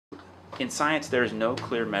In science, there is no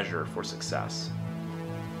clear measure for success.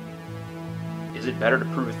 Is it better to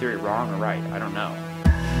prove a theory wrong or right? I don't know.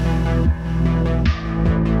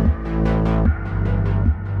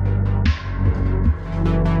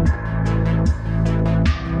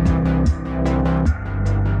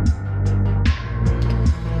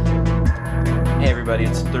 Hey everybody,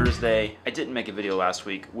 it's Thursday. I didn't make a video last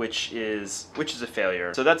week, which is a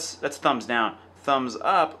failure. So that's thumbs down. Thumbs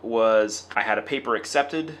up was I had a paper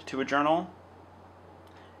accepted to a journal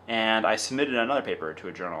and I submitted another paper to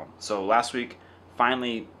a journal. So last week,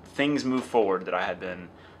 finally, things moved forward that I had been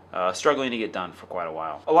struggling to get done for quite a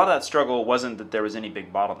while. A lot of that struggle wasn't that there was any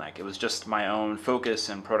big bottleneck. It was just my own focus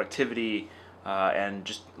and productivity and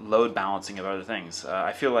just load balancing of other things.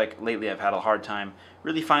 I feel like lately I've had a hard time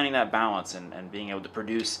really finding that balance and being able to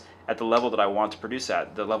produce at the level that I want to produce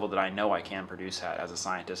at, the level that I know I can produce at as a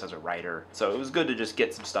scientist, as a writer. So it was good to just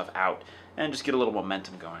get some stuff out and just get a little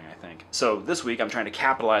momentum going, I think. So this week I'm trying to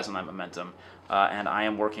capitalize on that momentum and I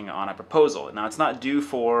am working on a proposal. Now it's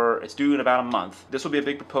due in about a month. This will be a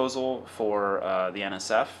big proposal for the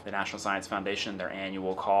NSF, the National Science Foundation. Their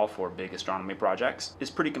annual call for big astronomy projects is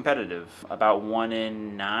pretty competitive. About 1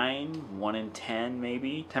 in 9, 1 in 10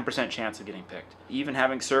 maybe, 10% chance of getting picked. Even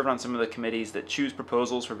having served on some of the committees that choose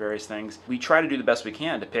proposals for various things, we try to do the best we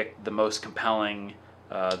can to pick the most compelling,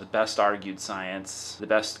 the best argued science, the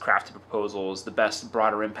best crafted proposals, the best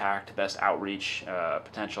broader impact, best outreach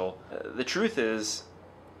potential. The truth is,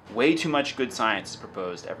 way too much good science is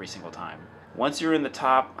proposed every single time. Once you're in the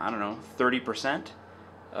top, I don't know, 30%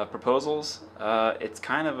 of proposals, it's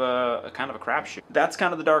kind of a crapshoot. That's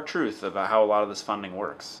kind of the dark truth about how a lot of this funding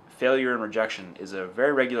works. Failure and rejection is a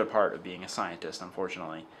very regular part of being a scientist,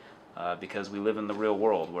 unfortunately, because we live in the real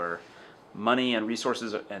world where money and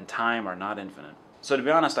resources and time are not infinite. So to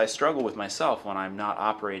be honest, I struggle with myself when I'm not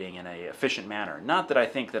operating in an efficient manner. Not that I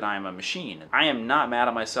think that I'm a machine. I am not mad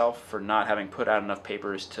at myself for not having put out enough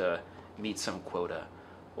papers to meet some quota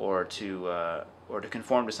or to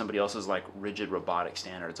conform to somebody else's like rigid robotic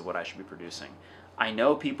standards of what I should be producing. I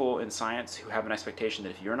know people in science who have an expectation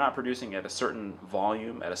that if you're not producing at a certain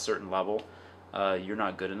volume, at a certain level, you're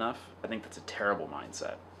not good enough. I think that's a terrible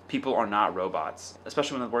mindset. People are not robots,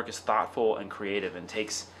 especially when the work is thoughtful and creative and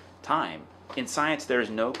takes time. In science, there is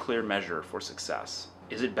no clear measure for success.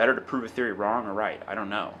 Is it better to prove a theory wrong or right? I don't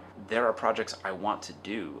know. There are projects I want to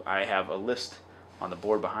do. I have a list on the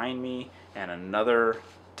board behind me and another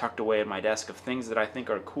tucked away at my desk of things that I think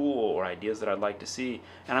are cool or ideas that I'd like to see.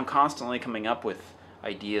 And I'm constantly coming up with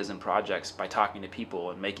ideas and projects by talking to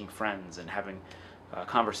people and making friends and having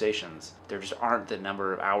conversations. There just aren't the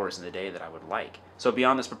number of hours in the day that I would like. So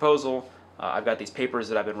beyond this proposal, I've got these papers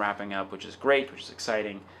that I've been wrapping up, which is great, which is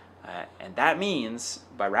exciting. And that means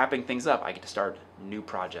by wrapping things up, I get to start new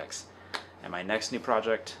projects. And my next new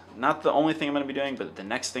project, not the only thing I'm going to be doing, but the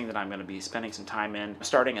next thing that I'm going to be spending some time in,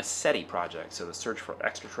 starting a SETI project, so the Search for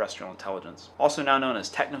Extraterrestrial Intelligence. Also now known as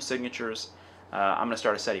technosignatures, I'm going to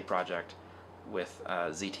start a SETI project with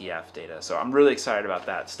ZTF data. So I'm really excited about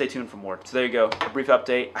that. Stay tuned for more. So there you go, a brief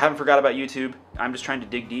update. I haven't forgot about YouTube. I'm just trying to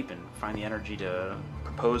dig deep and find the energy to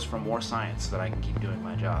propose for more science so that I can keep doing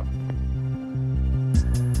my job.